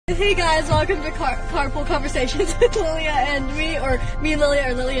Hey guys, welcome to Carpool Conversations with Lilia and me, or me and Lilia,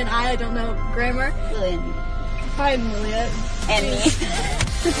 or Lilia and I don't know grammar. Lilia and me. Fine, Lilia. And me.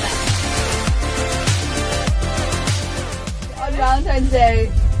 On Valentine's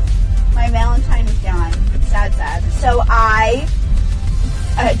Day, my Valentine was gone. Sad. So I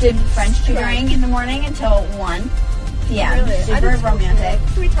did French tutoring in the morning until 1 p.m. Really? Super romantic.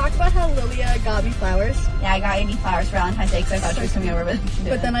 Can we talk about how Lilia got me flowers? Yeah, I got 80 flowers for Valentine's Day because I thought she was coming over,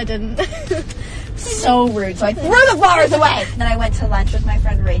 but then I didn't. So rude. So I threw the flowers away. Then I went to lunch with my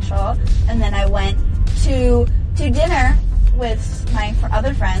friend Rachel, and then I went to dinner with my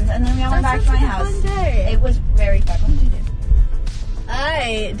other friends, and then we all went back to my house. Fun day. It was very fun. What did you do?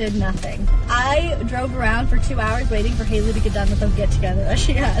 I did nothing. I drove around for 2 hours waiting for Haley to get done with a get-together that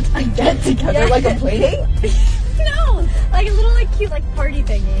she had. A get-together? Yeah. Like a playdate? No, like a little cute party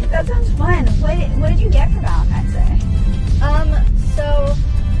thingy. That sounds fun. What did you get for Valentine's Day? So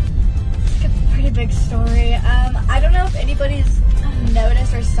it's a pretty big story. I don't know if anybody's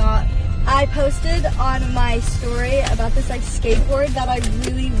noticed or saw. I posted on my story about this skateboard that I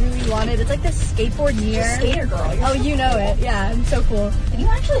really wanted. It's like this skateboard near. You're a skater girl. Oh, you know it. Yeah, I'm so cool. Can you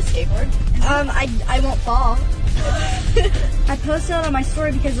actually skateboard? I won't fall. I posted it on my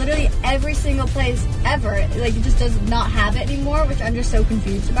story because literally every single place ever, it just does not have it anymore, which I'm just so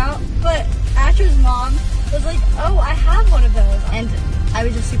confused about. But Asher's mom was like, oh, I have one of those. And I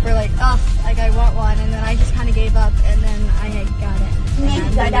was just super I want one. And then I just kind of gave up, and then I got it.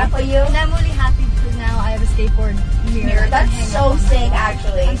 Did that for you? And I'm really happy because now I have a skateboard mirror. That's so sick,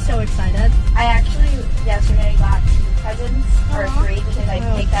 actually. I'm so excited. I actually, yesterday, got 2 presents, or 3, because I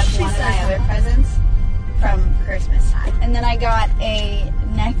picked up one of my other presents from Christmas time. And then I got a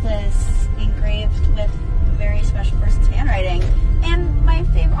necklace engraved with a very special person's handwriting. And my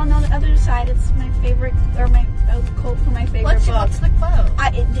favorite, on the other side, it's my favorite, or a quote from my favorite book. What's the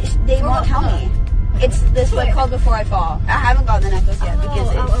quote? They won't tell me. It's this book called Before I Fall. I haven't gotten the necklace yet because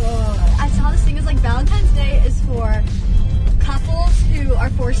I saw this thing is Valentine's Day is for couples who are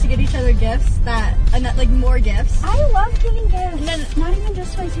forced to get each other gifts more gifts. I love giving gifts. And then, not even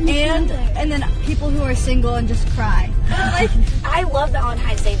just and then people who are single and just cry. I love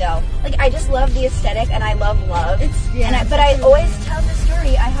Valentine's Day though. I just love the aesthetic and I love love. But I always tell the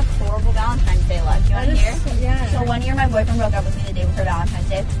story. I have horrible Valentine's Day luck. You want to hear? Yeah. So one year my boyfriend broke up with me the day before Valentine's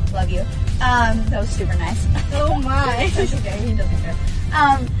Day. Love you. That was super nice. Oh my. That's okay. He doesn't care.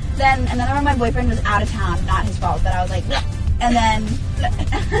 Then another one, my boyfriend was out of town. Not his fault, but I was like, bleh. And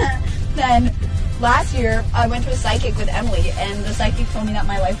then last year I went to a psychic with Emily, and the psychic told me that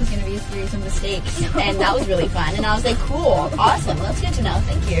my life was going to be a series of mistakes, and that was really fun. And I was like, cool, awesome, that's good to know,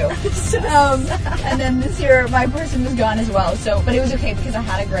 thank you. And then this year my person was gone as well. But it was okay because I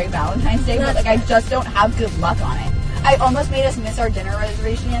had a great Valentine's Day. But I just don't have good luck on it. I almost made us miss our dinner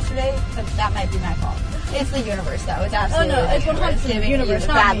reservation yesterday, but that might be my fault. It's the universe, though. It's absolutely it's 100% the universe.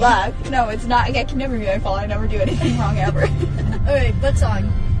 Bad luck. No, it's not. It can never be my fault. I never do anything wrong ever. Okay, what song?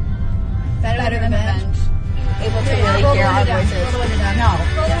 Better than Revenge. Able to really hear our voices. No.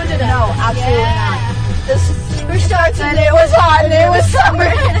 No, absolutely not. The starts and it was hot and it was summer.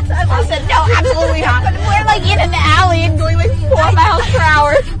 I said, no, absolutely not. But we're in an alley and going 4 miles per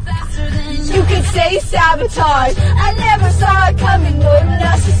hour. You could say sabotage. I never saw it coming, wouldn't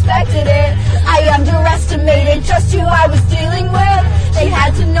have suspected it. I underestimated just who I was dealing with. They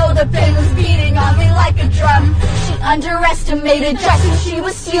had to know the pain was beating on me like a drum. She underestimated just who she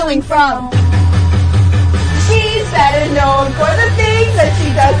was stealing from. She's better known for the things that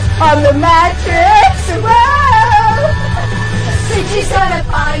she does on the mattress. Whoa! Think she's gonna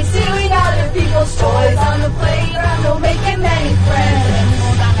find stealing other people's toys on the playground. Don't make many friends.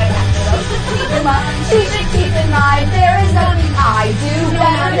 She should keep in mind there is nothing I do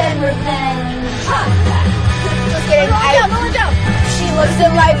better than revenge. Just kidding. She looks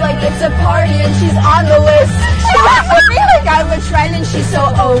at life like it's a party and she's on the list. She looks at me like I'm a trend and she's so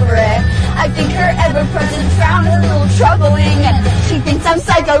over it. I think her ever-present frown is a little troubling, and she thinks I'm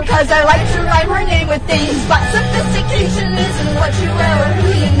psycho cause I like to rhyme her name with things. But sophistication isn't what you wear or who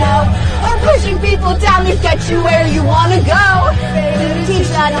you know, or pushing people down to get you where you wanna go.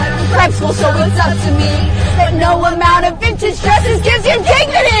 Teach that in prep school, so it's up to me that no amount of vintage dresses gives you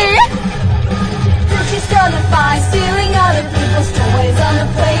dignity. She's gonna find stealing other people's toys on the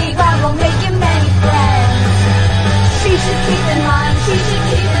playground will make you many friends. She should keep in mind,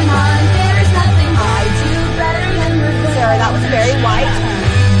 there is nothing I do better than revenge. Sarah, that was a very wide turn.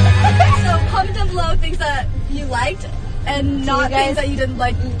 So comment down below things that you liked and not things that you didn't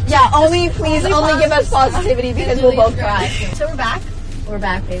like. Yeah, please give us positivity because we'll both cry. So we're back. We're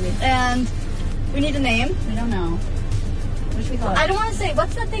back, baby. And we need a name. We don't know. What should we call it? I don't want to say,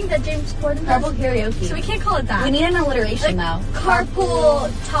 what's that thing that James Corden does? Carpool karaoke. So we can't call it that. We need an alliteration, though.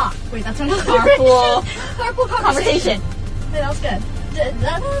 Carpool talk. Wait, that's not Carpool. Carpool conversation. Conversation. Yeah, that was good.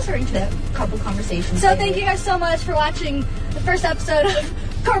 That was ring to it. Couple conversations. So thank you guys so much for watching the first episode of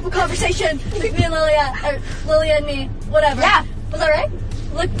Carpool Conversation with me and Lilia, or Lilia and me, whatever. Yeah. Was that right?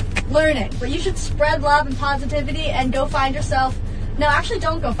 Look, learn it. But you should spread love and positivity and go find yourself. No, actually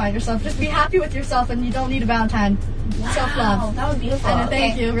don't go find yourself. Just be happy with yourself and you don't need a Valentine. Wow, Self-love. that was beautiful. And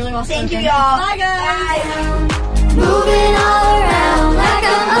thank you. Really well spoken. Thank you, y'all. Bye, guys. Bye. Moving all around like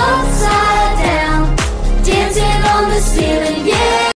I'm upside down, dancing on the ceiling, yeah.